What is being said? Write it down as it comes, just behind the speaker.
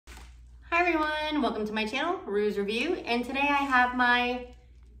everyone, welcome to my channel, Rue's Review, and today I have my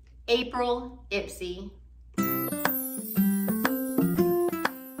April Ipsy.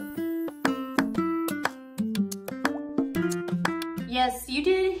 Yes, you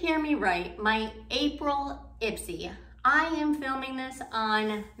did hear me right, my April Ipsy. I am filming this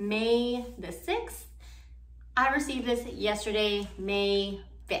on May the 6th. I received this yesterday, May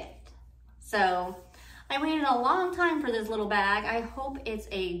 5th. So I waited a long time for this little bag. I hope it's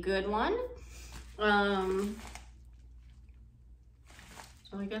a good one. So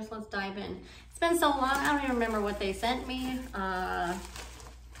I guess let's dive in. It's been so long, I don't even remember what they sent me. I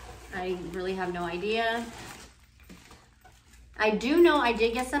really have no idea. I do know I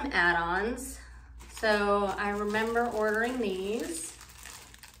did get some add-ons. So I remember ordering these.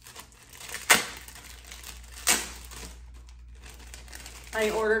 I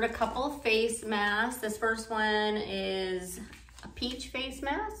ordered a couple of face masks. This first one is a peach face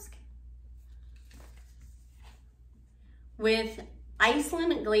mask with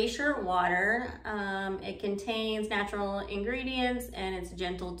Iceland glacier water. It contains natural ingredients and it's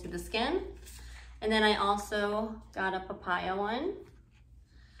gentle to the skin. And then I also got a papaya one.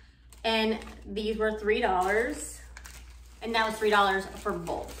 And these were $3. And that was $3 for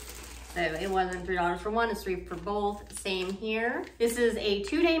both. So it wasn't $3 for one, it's $3 for both. Same here. This is a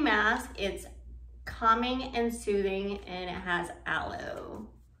 2-day mask. It's calming and soothing and it has aloe.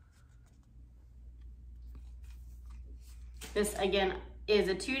 This again is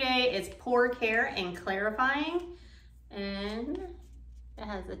a 2-day. It's pore care and clarifying. And it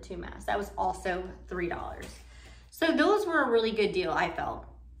has the 2 masks. That was also $3. So those were a really good deal, I felt.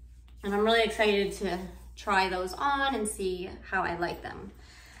 And I'm really excited to try those on and see how I like them.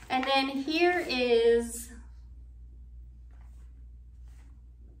 And then here is,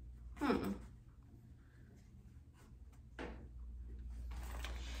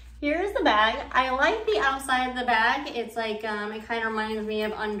 here's the bag. I like the outside of the bag. It's like, it kind of reminds me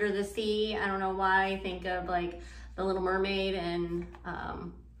of Under the Sea. I don't know why I think of like The Little Mermaid and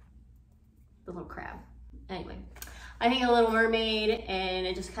the little crab. Anyway, I think of Little Mermaid and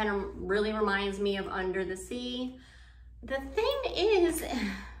it just kind of really reminds me of Under the Sea. The thing is,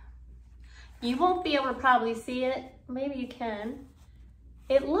 you won't be able to probably see it. Maybe you can.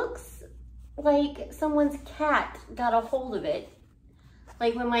 It looks like someone's cat got a hold of it.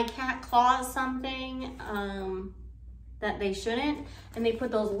 Like when my cat claws something that they shouldn't, and they put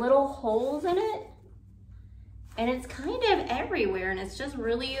those little holes in it. And it's kind of everywhere and it's just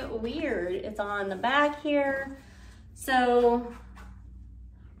really weird. It's on the back here. So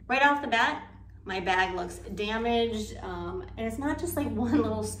right off the bat, my bag looks damaged, and it's not just like one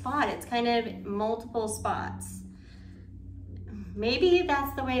little spot, it's kind of multiple spots. Maybe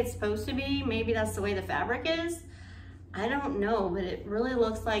that's the way it's supposed to be, maybe that's the way the fabric is. I don't know, but it really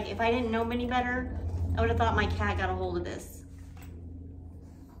looks like, if I didn't know any better, I would have thought my cat got a hold of this.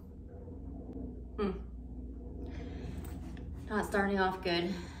 Not starting off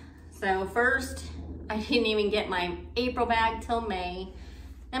good. So first, I didn't even get my April bag till May.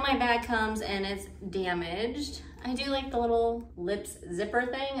 Then my bag comes and it's damaged. I do like the little lips zipper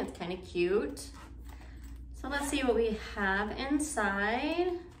thing. It's kind of cute. So let's see what we have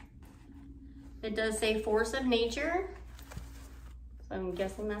inside. It does say Force of Nature. So I'm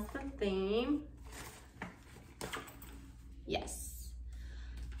guessing that's the theme. Yes.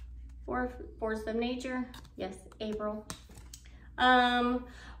 Force of Nature. Yes, April.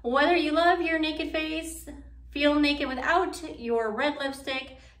 Whether you love your naked face, feel naked without your red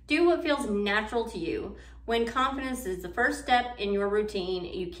lipstick, do what feels natural to you. When confidence is the first step in your routine,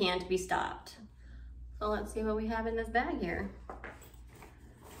 you can't be stopped. So let's see what we have in this bag here.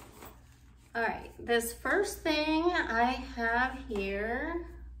 All right, this first thing I have here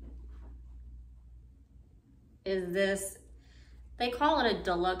is this, they call it a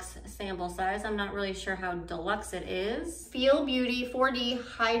deluxe sample size. I'm not really sure how deluxe it is. Feel Beauty 4D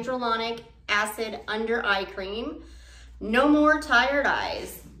Hyaluronic Acid Under Eye Cream. No more tired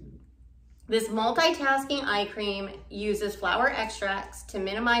eyes. This multitasking eye cream uses flower extracts to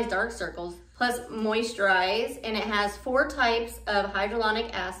minimize dark circles, plus moisturize, and it has 4 types of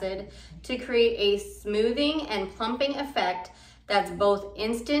hyaluronic acid to create a smoothing and plumping effect that's both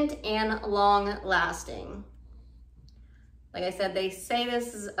instant and long lasting. Like I said, they say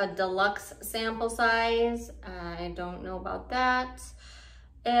this is a deluxe sample size. I don't know about that.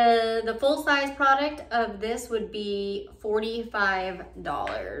 The full size product of this would be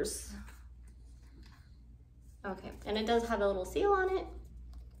 $45. Okay, and it does have a little seal on it.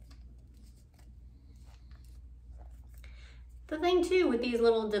 The thing too with these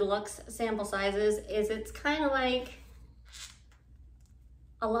little deluxe sample sizes is it's kind of like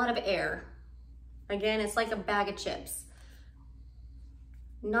a lot of air. Again, it's like a bag of chips.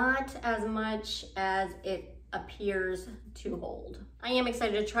 Not as much as it appears to hold. I am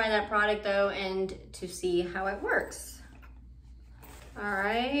excited to try that product though and to see how it works. All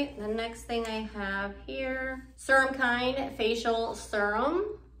right, the next thing I have here, Serum Kind Facial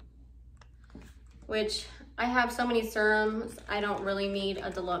Serum, which I have so many serums, I don't really need a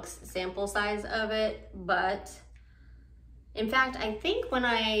deluxe sample size of it, but in fact, I think when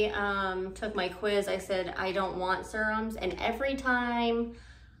I took my quiz, I said I don't want serums, and every time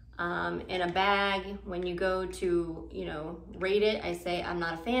in a bag, when you go to, you know, rate it, I say I'm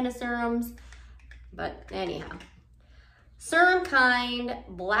not a fan of serums, but anyhow. Serum Kind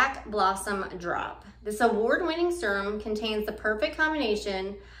Black Blossom Drop. This award-winning serum contains the perfect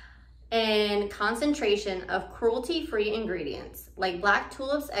combination and concentration of cruelty-free ingredients like black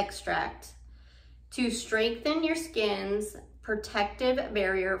tulips extract to strengthen your skin's protective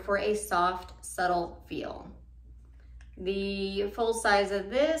barrier for a soft, subtle feel. The full size of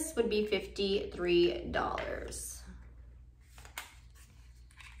this would be $53.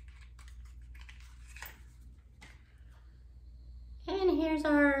 And here's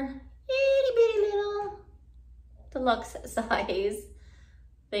our itty bitty little deluxe size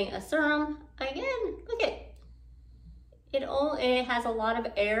thing of serum. Again, look at it has a lot of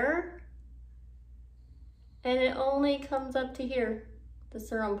air and it only comes up to here, the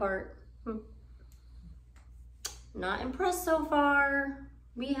serum part. Not impressed so far.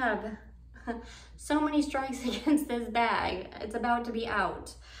 We have so many strikes against this bag. It's about to be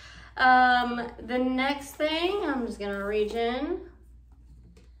out. The next thing, I'm just gonna reach in,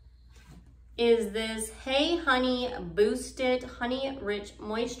 is this Hey Honey Boosted Honey Rich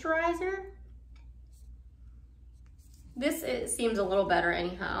Moisturizer. This seems a little better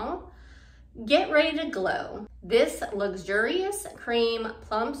anyhow. Get ready to glow. This luxurious cream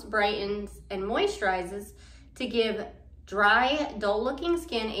plumps, brightens, and moisturizes to give dry, dull-looking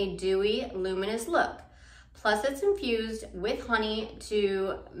skin a dewy, luminous look. Plus, it's infused with honey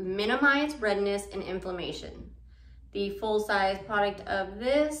to minimize redness and inflammation. The full-size product of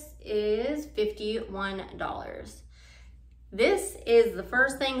this is $51. This is the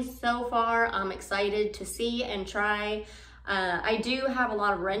first thing so far I'm excited to see and try. I do have a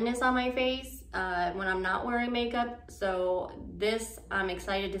lot of redness on my face when I'm not wearing makeup, so this I'm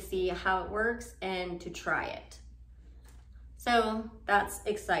excited to see how it works and to try it. So that's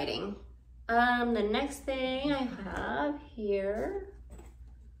exciting. The next thing I have here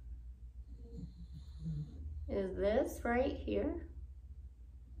is this right here.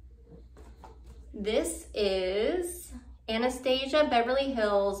 This is Anastasia Beverly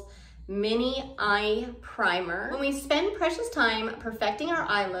Hills Mini Eye Primer. When we spend precious time perfecting our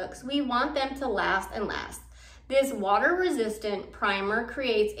eye looks, we want them to last and last. This water-resistant primer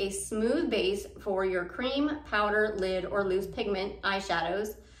creates a smooth base for your cream, powder, lid, or loose pigment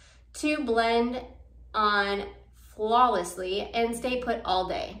eyeshadows to blend on flawlessly and stay put all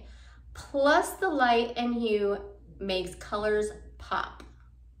day. Plus, the light and hue makes colors pop.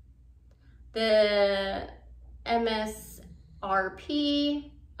 The MSRP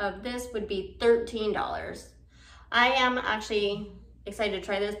of this would be $13. I am actually excited to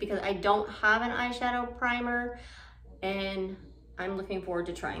try this because I don't have an eyeshadow primer and I'm looking forward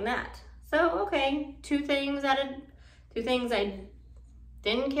to trying that. So, okay, two things I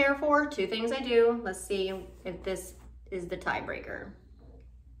didn't care for, two things I do. Let's see if this is the tiebreaker.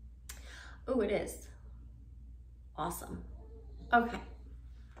 Oh, it is. Awesome. Okay.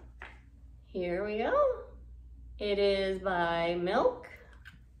 Here we go. It is by Milk.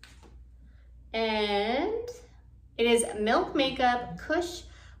 And it is Milk Makeup Kush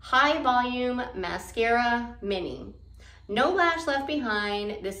High Volume Mascara Mini. No lash left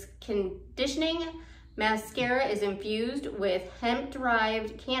behind. This conditioning mascara is infused with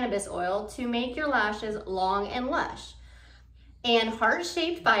hemp-derived cannabis oil to make your lashes long and lush, and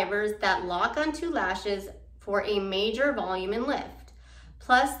heart-shaped fibers that lock onto lashes for a major volume and lift.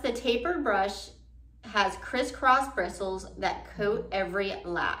 Plus, the tapered brush has crisscross bristles that coat every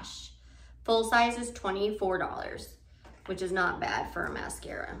lash. Full size is $24, which is not bad for a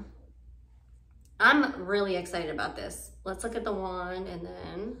mascara. I'm really excited about this. Let's look at the wand and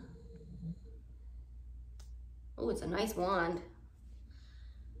then, oh, it's a nice wand.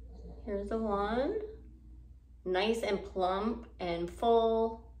 Here's the wand. Nice and plump and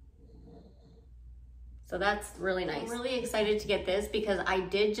full. So that's really nice. I'm really excited to get this because I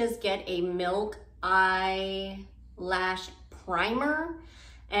did just get a Milk eyelash primer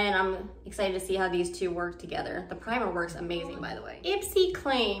and I'm excited to see how these two work together. The primer works amazing, by the way. Ipsy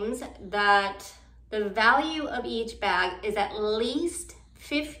claims that the value of each bag is at least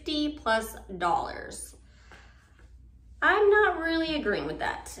 $50+. I'm not really agreeing with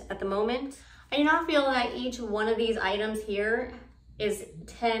that at the moment. I do not feel that each one of these items here is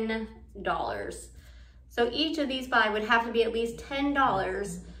 $10. So each of these 5 would have to be at least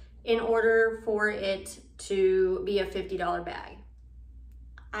 $10 in order for it to be a $50 bag.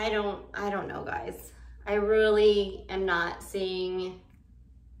 I don't know, guys. I really am not seeing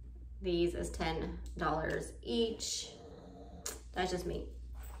these as $10 each. That's just me.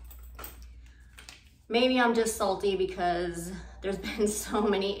 Maybe I'm just salty because there's been so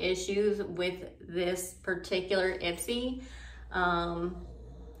many issues with this particular Ipsy. I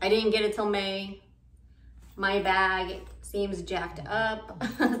didn't get it till May. My bag seems jacked up.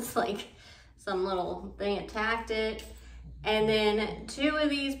 It's like some little thing attacked it. And then 2 of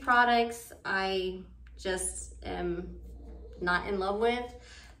these products I just am not in love with.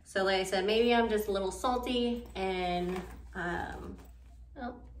 So like I said, maybe I'm just a little salty, and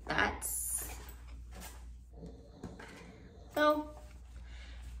well, that's, so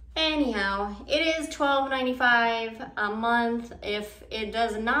anyhow, it is $12.95 a month. If it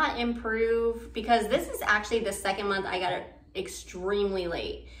does not improve, because this is actually the 2nd month I got it extremely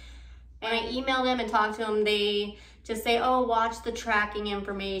late. When I email them and talk to them, they just say, oh, watch the tracking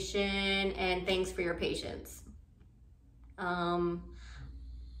information and thanks for your patience.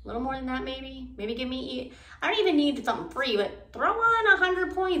 A little more than that, maybe. Maybe give me, I don't even need something free, but throw on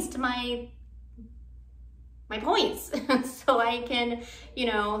 100 points to my points so I can, you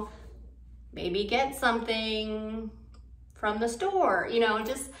know, maybe get something from the store, you know,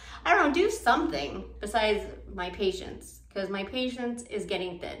 just, I don't know, do something besides my patience, because my patience is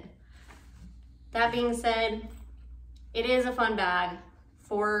getting thin. That being said, it is a fun bag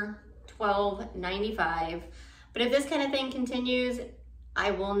for $12.95, but if this kind of thing continues,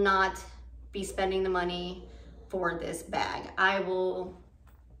 I will not be spending the money for this bag. I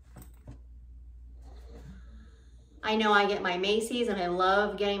know I get my Macy's, and I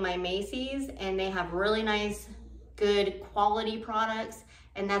love getting my Macy's, and they have really nice, good quality products,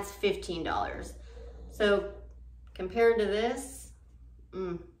 and that's $15. So compared to this,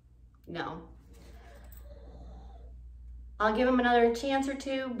 no. I'll give them another chance or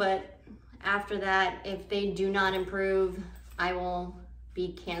 2, but after that, if they do not improve, I will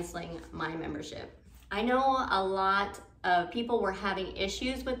be canceling my membership. I know a lot of people were having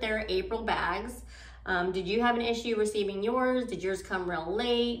issues with their April bags. Did you have an issue receiving yours? Did yours come real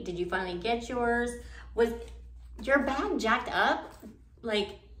late? Did you finally get yours? Was your bag jacked up?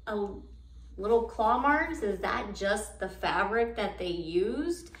 Like a little claw marks? Is that just the fabric that they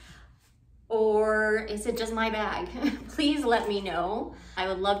used? Or is it just my bag? Please let me know. I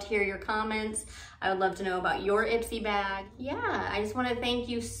would love to hear your comments. I would love to know about your Ipsy bag. Yeah, I just want to thank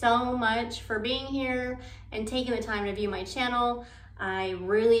you so much for being here and taking the time to view my channel. I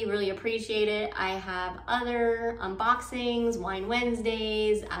really, really appreciate it. I have other unboxings, Wine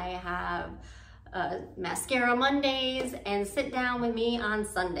Wednesdays, I have Mascara Mondays, and Sit Down with Me on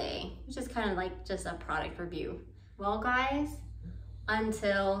Sunday, which is kind of like just a product review. Well, guys,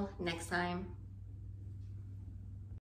 until next time.